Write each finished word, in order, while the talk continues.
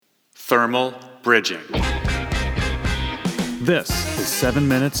Thermal bridging. This is 7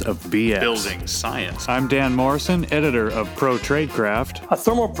 Minutes of BS. Building science. I'm Dan Morrison, editor of Pro Tradecraft. A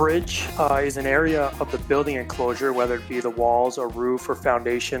thermal bridge is an area of the building enclosure, whether it be the walls or roof or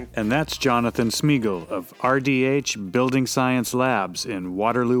foundation. And that's Jonathan Smeagol of RDH Building Science Labs in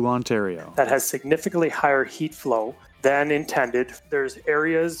Waterloo, Ontario. That has significantly higher heat flow than intended. There's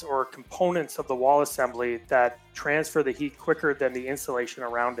areas or components of the wall assembly that transfer the heat quicker than the insulation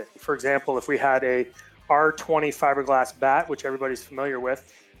around it. For example, if we had a R20 fiberglass bat, which everybody's familiar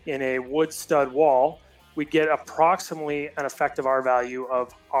with, in a wood stud wall, we'd get approximately an effective R value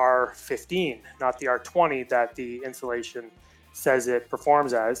of R15, not the R20 that the insulation says it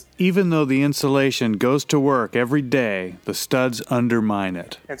performs as. Even though the insulation goes to work every day, the studs undermine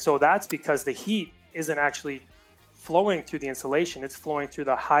it. And so that's because the heat isn't actually flowing through the insulation, it's flowing through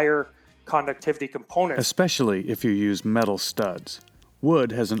the higher conductivity components. Especially if you use metal studs.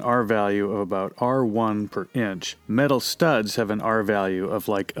 Wood has an R value of about R1 per inch. Metal studs have an R value of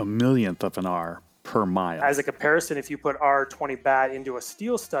like a millionth of an R per mile. As a comparison, if you put R20 bat into a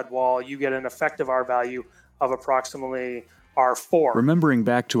steel stud wall, you get an effective R value of approximately R4. Remembering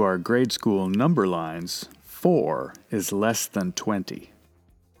back to our grade school number lines, 4 is less than 20.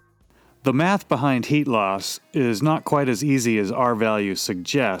 The math behind heat loss is not quite as easy as R value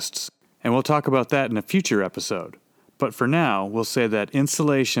suggests, and we'll talk about that in a future episode. But for now, we'll say that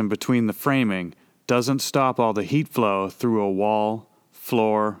insulation between the framing doesn't stop all the heat flow through a wall,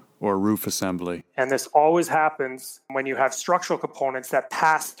 floor, or roof assembly. And this always happens when you have structural components that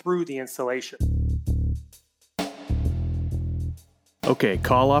pass through the insulation. Okay,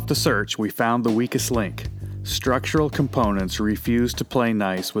 call off the search. We found the weakest link. Structural components refuse to play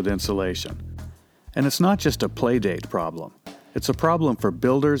nice with insulation. And it's not just a playdate problem. It's a problem for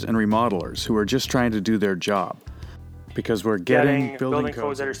builders and remodelers who are just trying to do their job. Because we're getting building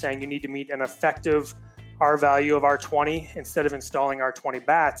codes that are saying you need to meet an effective R value of R20 instead of installing R20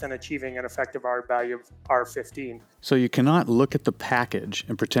 bats and achieving an effective R value of R15. So you cannot look at the package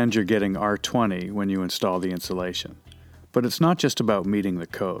and pretend you're getting R20 when you install the insulation. But it's not just about meeting the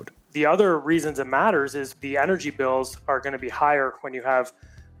code. The other reasons it matters is the energy bills are going to be higher when you have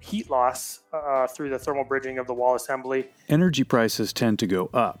heat loss through the thermal bridging of the wall assembly. Energy prices tend to go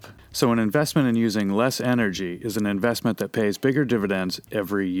up, so an investment in using less energy is an investment that pays bigger dividends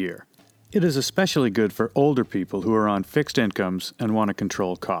every year. It is especially good for older people who are on fixed incomes and want to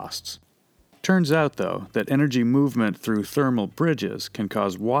control costs. Turns out, though, that energy movement through thermal bridges can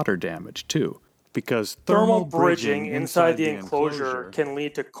cause water damage, too. Because thermal bridging inside the enclosure can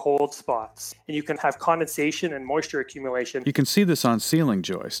lead to cold spots, and you can have condensation and moisture accumulation. You can see this on ceiling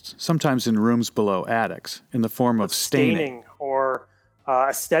joists, sometimes in rooms below attics, in the form of staining or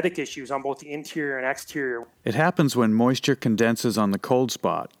aesthetic issues on both the interior and exterior. It happens when moisture condenses on the cold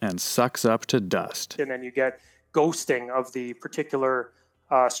spot and sucks up to dust. And then you get ghosting of the particular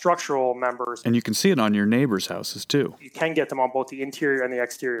structural members. And you can see it on your neighbors' houses, too. You can get them on both the interior and the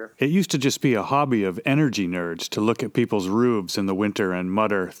exterior. It used to just be a hobby of energy nerds to look at people's roofs in the winter and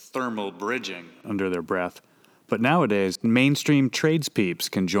mutter Thermal bridging under their breath. But nowadays, mainstream tradespeops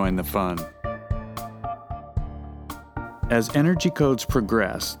can join the fun. As energy codes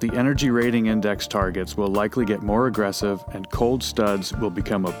progress, the energy rating index targets will likely get more aggressive, and cold studs will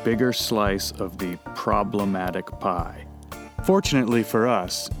become a bigger slice of the problematic pie. Fortunately for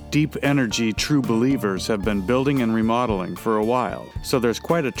us, deep energy true believers have been building and remodeling for a while, so there's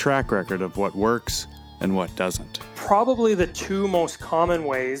quite a track record of what works and what doesn't. Probably the two most common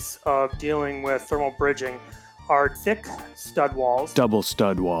ways of dealing with thermal bridging are thick stud walls. Double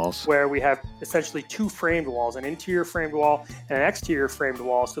stud walls. Where we have essentially two framed walls, an interior framed wall and an exterior framed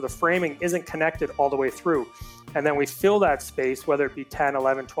wall, so the framing isn't connected all the way through. And then we fill that space, whether it be 10,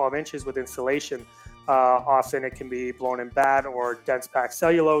 11, 12 inches with insulation. Often it can be blown in bat or dense packed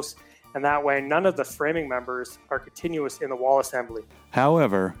cellulose, and that way none of the framing members are continuous in the wall assembly.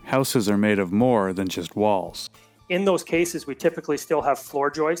 However, houses are made of more than just walls. In those cases, we typically still have floor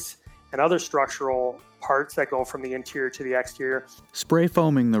joists and other structural parts that go from the interior to the exterior. Spray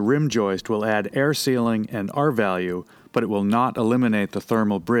foaming the rim joist will add air sealing and R value, but it will not eliminate the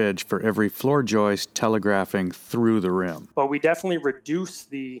thermal bridge for every floor joist telegraphing through the rim. But we definitely reduce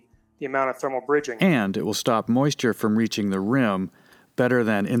the amount of thermal bridging. And it will stop moisture from reaching the rim better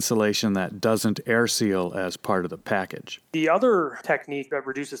than insulation that doesn't air seal as part of the package. The other technique that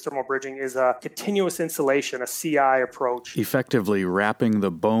reduces thermal bridging is a continuous insulation, a CI approach. Effectively wrapping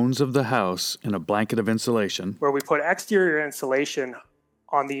the bones of the house in a blanket of insulation. Where we put exterior insulation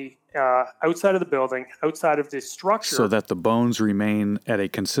on the outside of the building, outside of the structure. So that the bones remain at a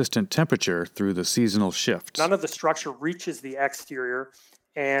consistent temperature through the seasonal shifts. None of the structure reaches the exterior,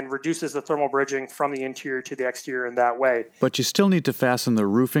 and reduces the thermal bridging from the interior to the exterior in that way. But you still need to fasten the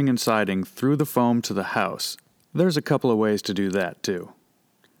roofing and siding through the foam to the house. There's a couple of ways to do that, too.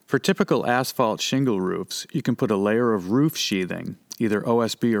 For typical asphalt shingle roofs, you can put a layer of roof sheathing, either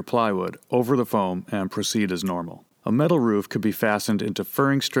OSB or plywood, over the foam and proceed as normal. A metal roof could be fastened into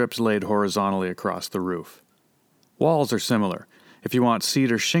furring strips laid horizontally across the roof. Walls are similar. If you want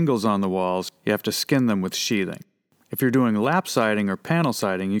cedar shingles on the walls, you have to skin them with sheathing. If you're doing lap siding or panel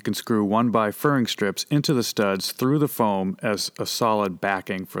siding, you can screw 1x furring strips into the studs through the foam as a solid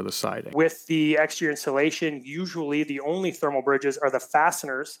backing for the siding. With the exterior insulation, usually the only thermal bridges are the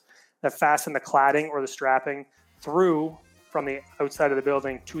fasteners that fasten the cladding or the strapping through from the outside of the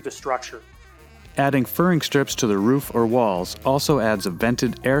building to the structure. Adding furring strips to the roof or walls also adds a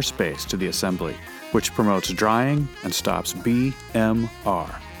vented airspace to the assembly, which promotes drying and stops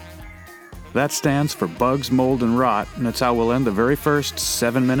BMR. That stands for bugs, mold, and rot, and that's how we'll end the very first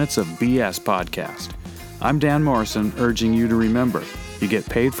 7 minutes of BS podcast. I'm Dan Morrison, urging you to remember, you get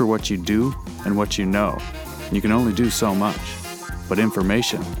paid for what you do and what you know. And you can only do so much, but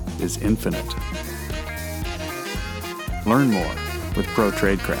information is infinite. Learn more with Pro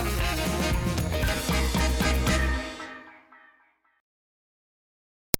Tradecraft.